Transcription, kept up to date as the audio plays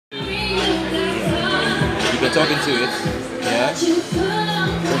talking to it. Yeah.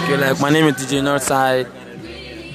 Okay, like my name is DJ Northside.